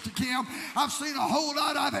see, Sister Kim. I've seen a whole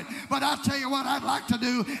lot of it. But I tell you what I'd like to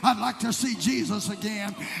do. I'd like to see Jesus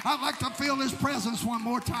again. I'd like to feel his presence one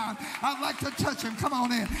more time. I'd like to touch him. Come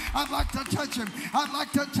on in. I'd like to touch him. I'd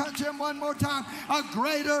like to touch him one more time. A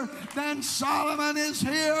greater than Solomon is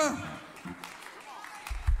here.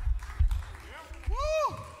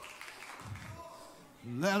 Woo!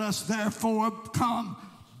 Let us therefore come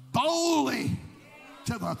boldly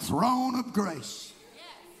to the throne of grace.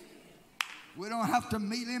 We don't have to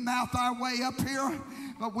mealy mouth our way up here,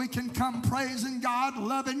 but we can come praising God,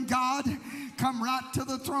 loving God, come right to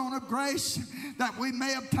the throne of grace that we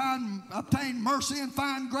may obtain mercy and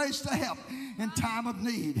find grace to help in time of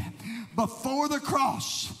need. Before the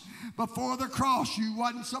cross, you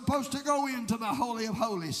wasn't supposed to go into the Holy of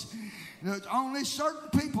Holies. Only certain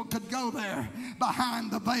people could go there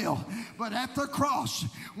behind the veil. But at the cross,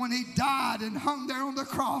 when he died and hung there on the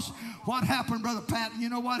cross, what happened, Brother Patton? You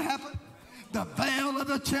know what happened? The veil of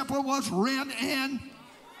the temple was rent in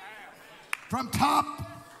from top,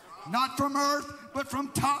 not from earth, but from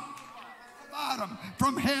top to bottom,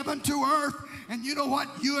 from heaven to earth. And you know what?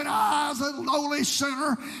 You and I, as a lowly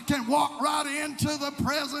sinner, can walk right into the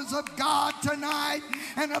presence of God tonight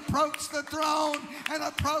and approach the throne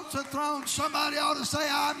Somebody ought to say,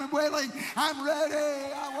 I'm willing, I'm ready,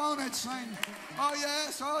 I want it, sing. Oh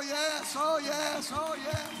yes, oh yes, oh yes, oh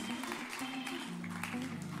yes.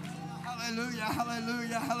 Hallelujah,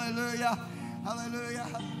 hallelujah, hallelujah, hallelujah.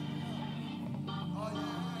 Oh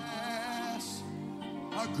yes.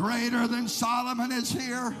 A greater than Solomon is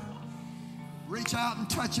here. Reach out and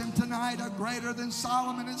touch him tonight. A greater than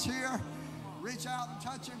Solomon is here. Reach out and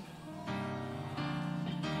touch him.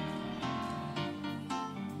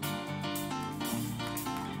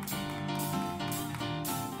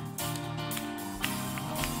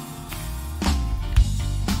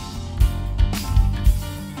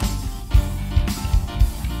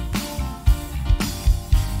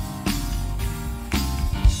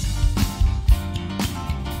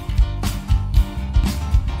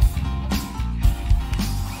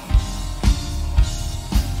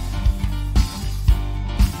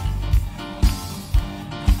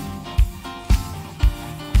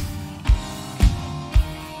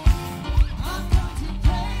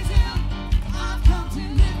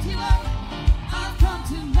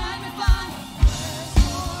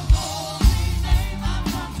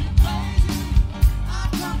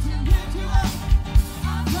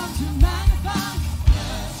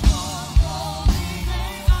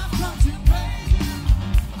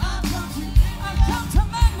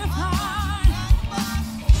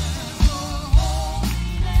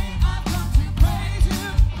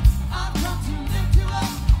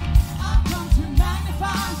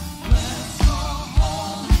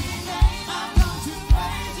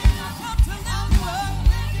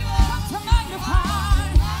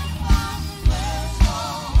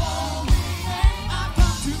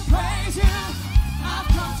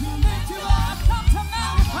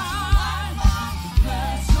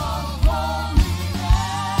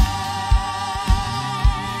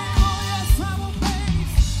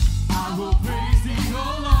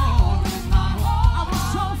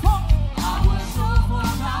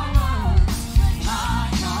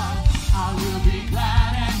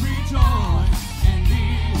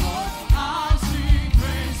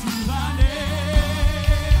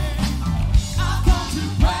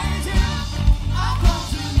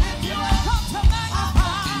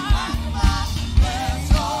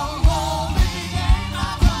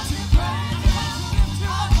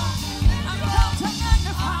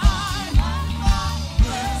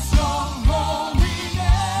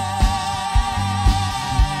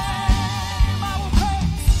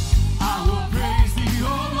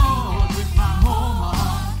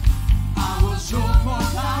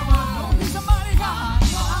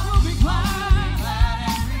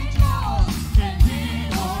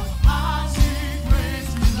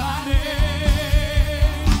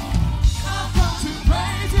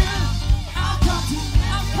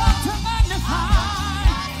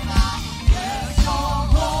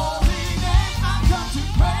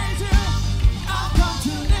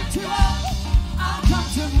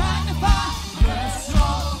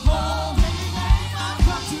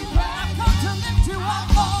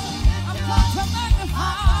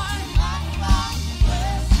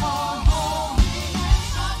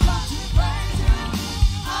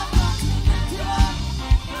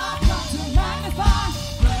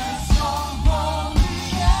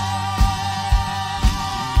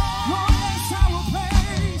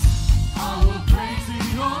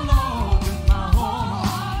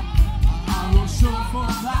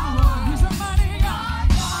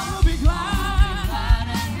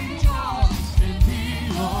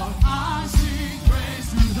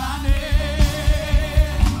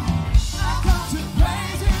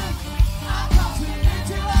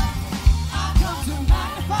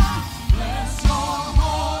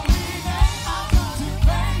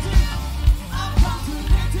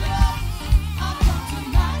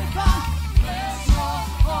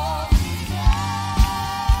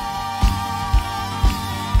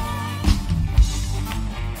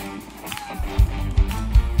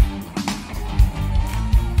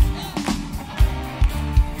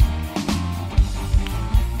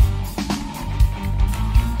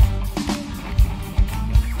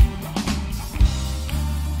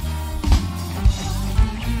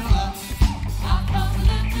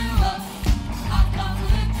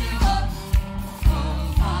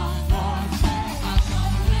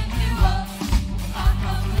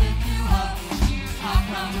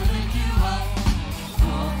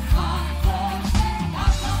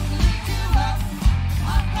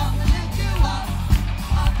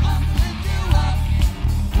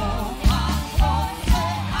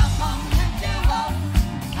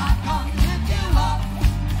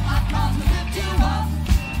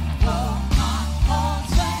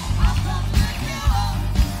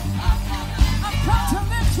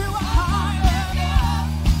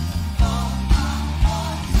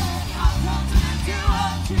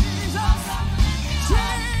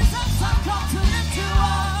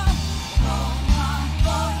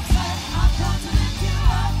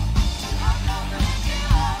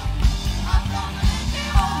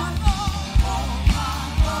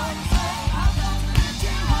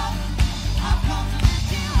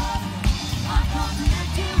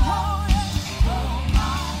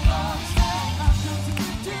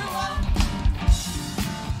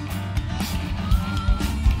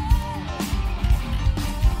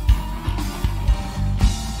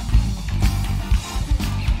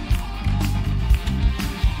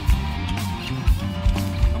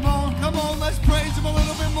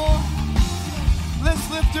 more. Let's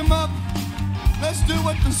lift him up. Let's do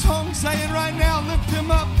what the song's saying right now. Lift him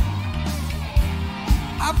up.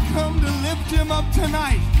 I've come to lift him up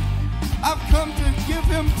tonight. I've come to give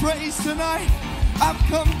him praise tonight. I've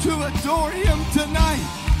come to adore him tonight.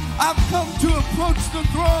 I've come to approach the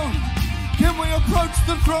throne. Can we approach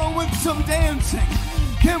the throne with some dancing?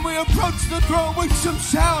 Can we approach the throne with some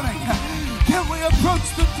shouting? Can we approach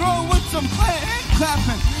the throne with some hand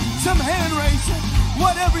clapping, some hand raising?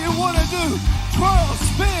 Whatever you want to do. Twirl,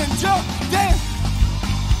 spin, jump, dance.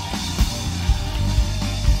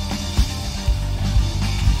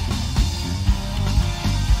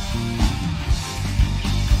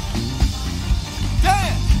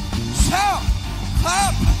 Shout,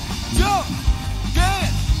 clap, jump,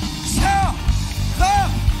 dance. Shout,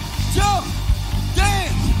 clap, jump,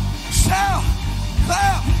 dance. Shout,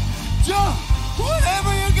 clap, jump.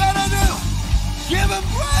 Whatever you gotta do, give him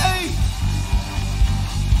praise.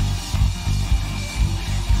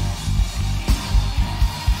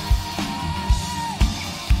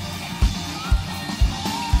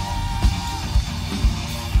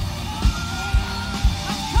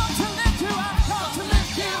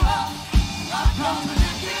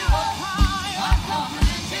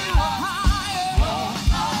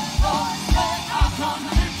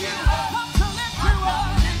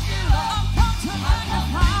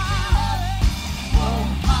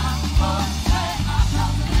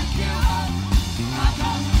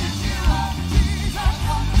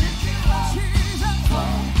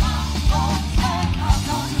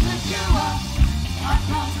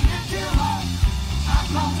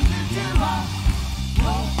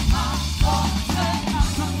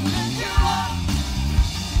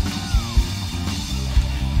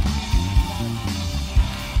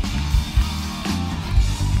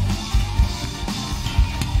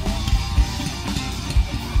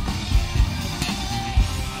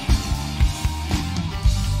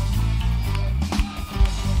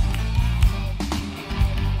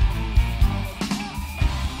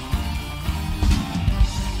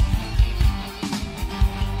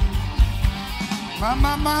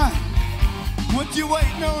 My. What you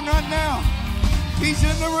waiting on right now? He's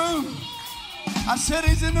in the room. I said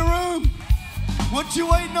he's in the room. What you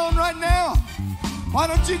waiting on right now? Why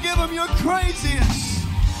don't you give him your craziest,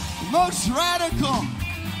 most radical,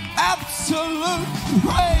 absolute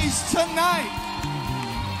praise tonight?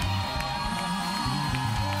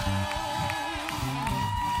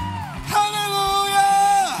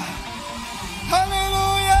 Hallelujah!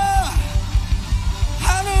 Hallelujah!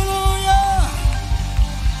 Hallelujah!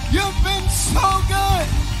 You've been so good.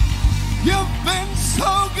 You've been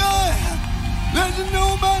so good. There's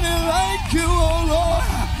nobody like you, oh Lord.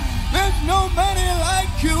 There's nobody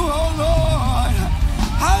like you, oh Lord.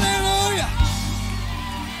 Hallelujah.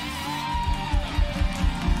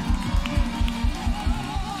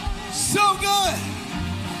 So good.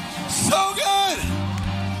 So good.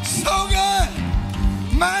 So good.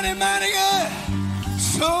 Mighty, mighty good.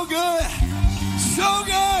 So good. So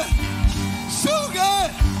good. So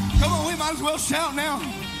good. Come on, we might as well shout now.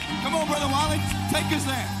 Come on, Brother Wally, take us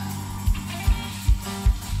there.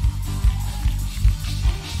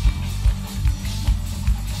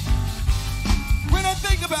 When I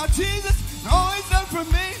think about Jesus, and all he's done for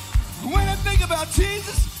me, when I think about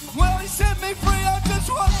Jesus, well, he set me free, I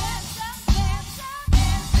just want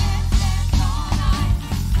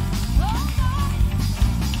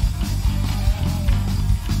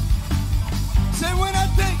say when I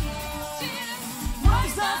think what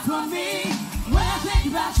he's done for me, when I think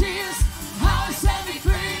about Jesus, how he set me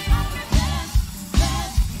free.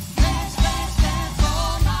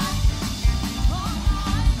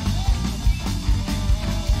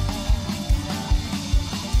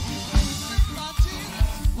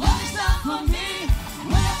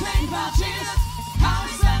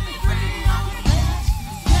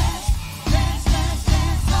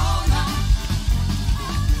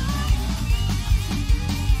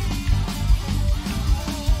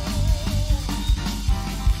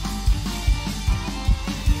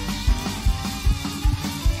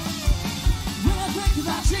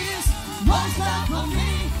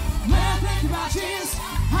 Jesus,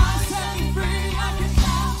 how he set me free. I can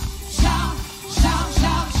shout, shout, shout,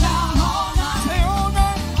 shout, shout all night. Say all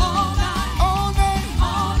night, all night,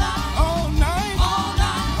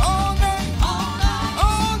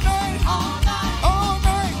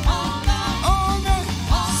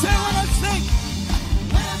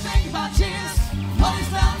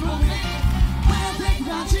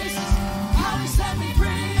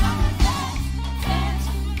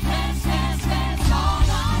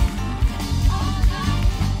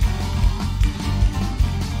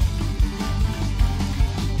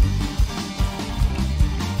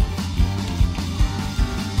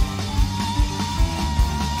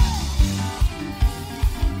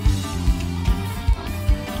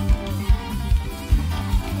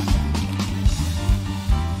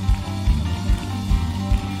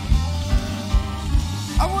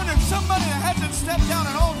 stepped out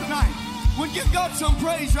at all tonight would give God some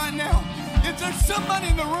praise right now. If there's somebody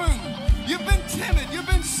in the room, you've been timid, you've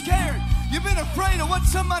been scared, you've been afraid of what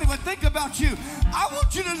somebody would think about you, I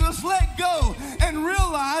want you to just let go and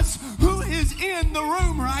realize who is in the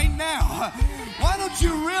room right now. Why don't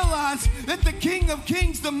you realize that the King of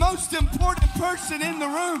Kings, the most important person in the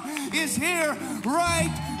room, is here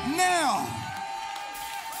right now?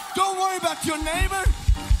 Don't worry about your neighbor.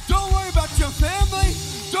 Don't worry about your family.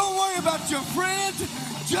 Don't worry about your friends.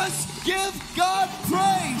 Just give God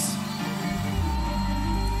praise.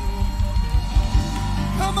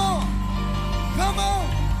 Come on. Come on.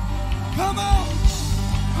 Come on.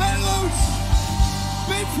 Let loose.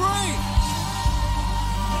 Be free.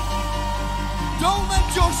 Don't let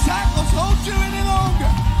your shackles hold you any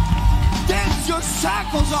longer. Dance your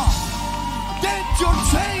shackles off. Dance your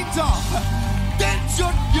chains off. Dance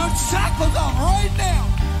your shackles off right now.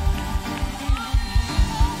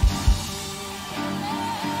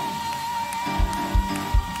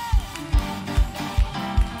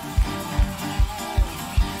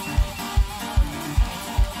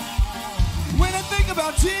 When I think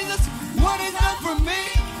about Jesus, what he's done for me,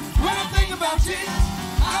 when I think about Jesus,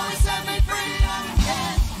 how he set me free.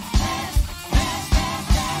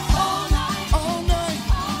 All night, all night,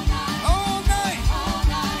 all night,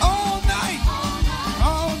 all night,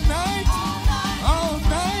 all night, all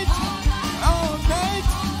night, all night.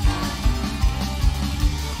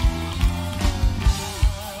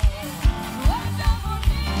 What he's done for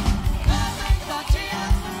me, when I think about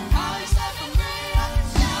Jesus, how he set me free, I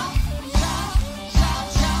can shout, shout, shout,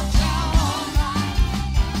 shout, shout all night.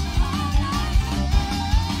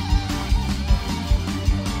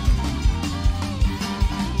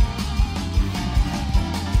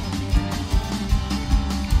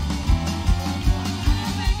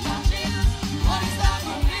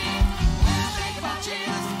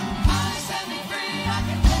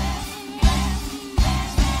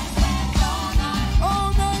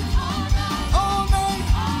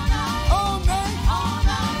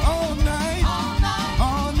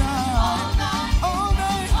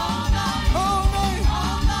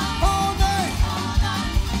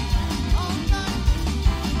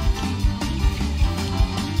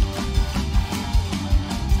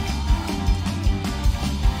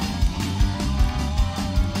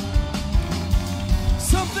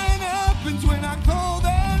 Something happens when I call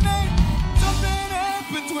their name. Something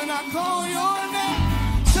happens when I call your name.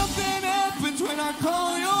 Something happens when I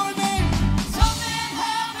call your name. Something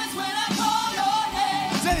happens when I call your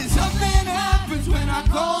name. Say something happens when I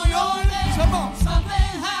call your name. Come on.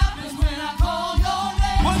 Something happens when I call your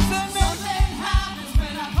name. What's that name? Something happens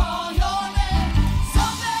when I call your name.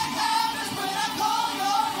 Something happens when I call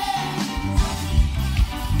your name.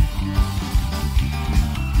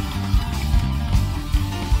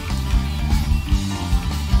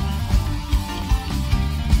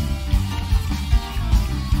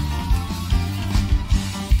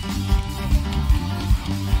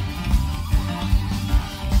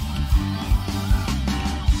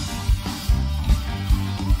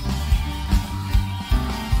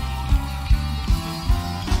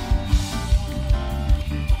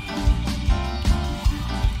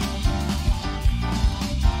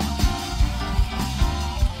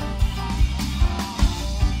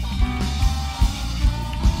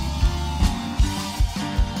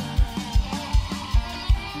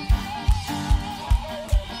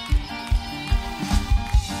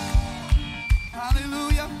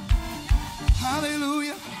 Hallelujah.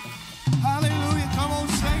 Hallelujah. Hallelujah. Come on,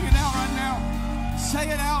 sing it out right now. Say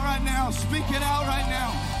it out right now. Speak it out right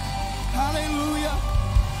now. Hallelujah.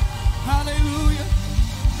 Hallelujah.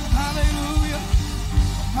 Hallelujah.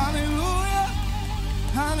 Hallelujah.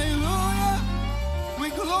 Hallelujah. We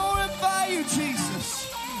glorify you, Jesus.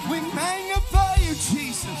 We magnify you,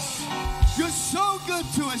 Jesus. You're so good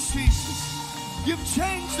to us, Jesus. You've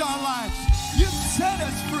changed our lives. You've set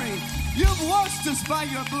us free. You've washed us by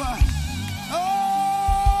your blood. Oh!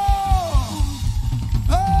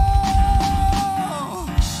 Oh!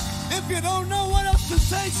 If you don't know what else to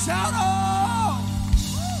say, shout oh!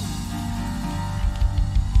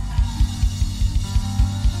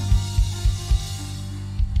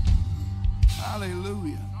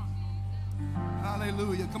 Hallelujah.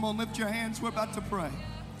 Hallelujah. Come on, lift your hands. We're about to pray.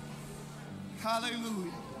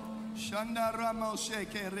 Hallelujah.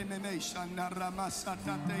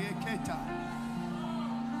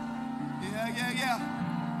 Yeah.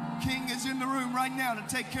 King is in the room right now to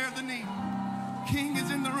take care of the need. King is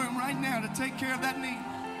in the room right now to take care of that need.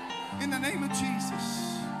 In the name of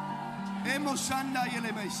Jesus.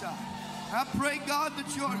 I pray, God,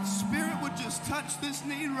 that your spirit would just touch this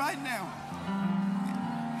need right now.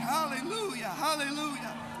 Hallelujah.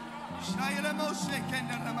 Hallelujah.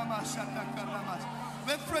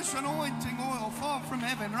 Let fresh anointing oil fall from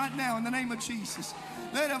heaven right now in the name of Jesus.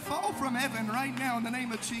 Let it fall from heaven right now in the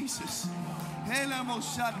name of Jesus.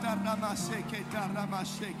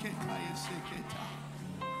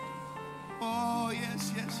 Oh,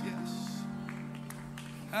 yes, yes, yes.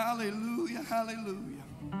 Hallelujah, hallelujah.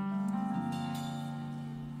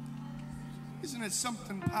 Isn't it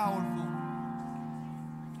something powerful?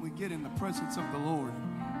 We get in the presence of the Lord.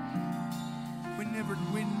 We never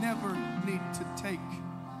need to take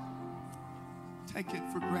it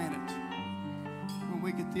for granted when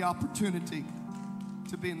we get the opportunity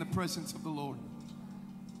to be in the presence of the Lord.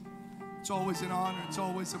 It's always an honor. It's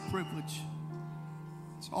always a privilege.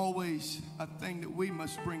 It's always a thing that we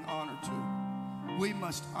must bring honor to. We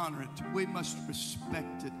must honor it. We must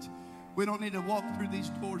respect it. We don't need to walk through these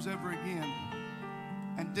doors ever again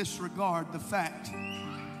and disregard the fact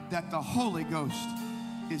that the Holy Ghost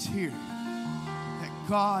is here. That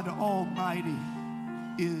God Almighty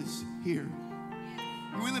is here.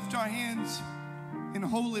 And we lift our hands in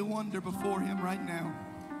holy wonder before Him right now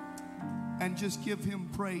and just give Him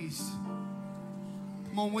praise.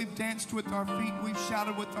 Come on, we've danced with our feet, we've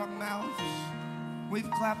shouted with our mouths,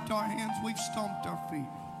 we've clapped our hands, we've stomped our feet.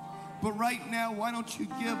 But right now, why don't you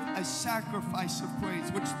give a sacrifice of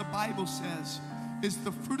praise, which the Bible says is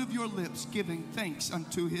the fruit of your lips, giving thanks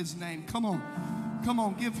unto His name. Come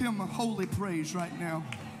on, give Him a holy praise right now.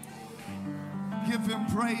 Give Him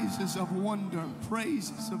praises of wonder,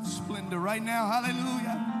 praises of splendor right now.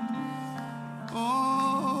 Hallelujah.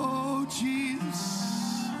 Oh,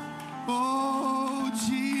 Jesus. Oh,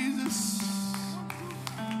 Jesus.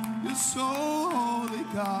 You're so holy,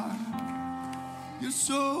 God. You're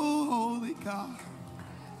so holy, God.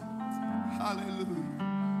 Hallelujah.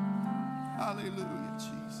 Hallelujah,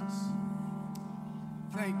 Jesus.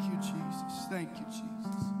 Thank you, Jesus. Thank you,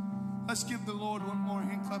 Jesus. Let's give the Lord one more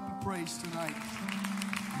hand clap of praise tonight.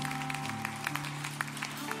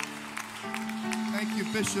 Thank you,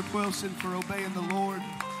 Bishop Wilson, for obeying the Lord,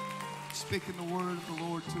 speaking the word of the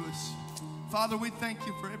Lord to us. Father, we thank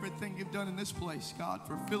you for everything you've done in this place, God,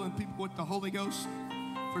 for filling people with the Holy Ghost,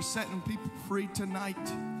 for setting people free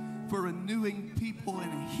tonight, for renewing people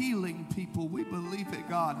and healing people. We believe it,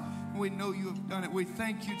 God. We know you have done it. We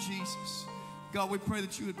thank you, Jesus. God, we pray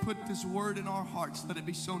that you would put this word in our hearts, that it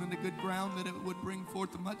be sown into good ground, that it would bring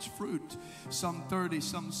forth much fruit, some 30,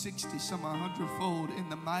 some 60, some 100-fold. In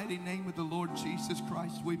the mighty name of the Lord Jesus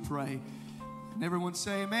Christ, we pray. And everyone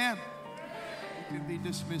say amen. You can be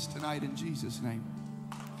dismissed tonight in Jesus' name.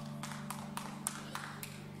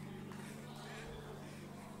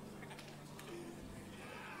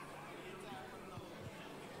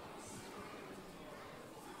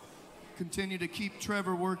 Continue to keep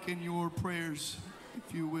Trevor working your prayers,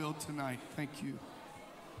 if you will, tonight. Thank you.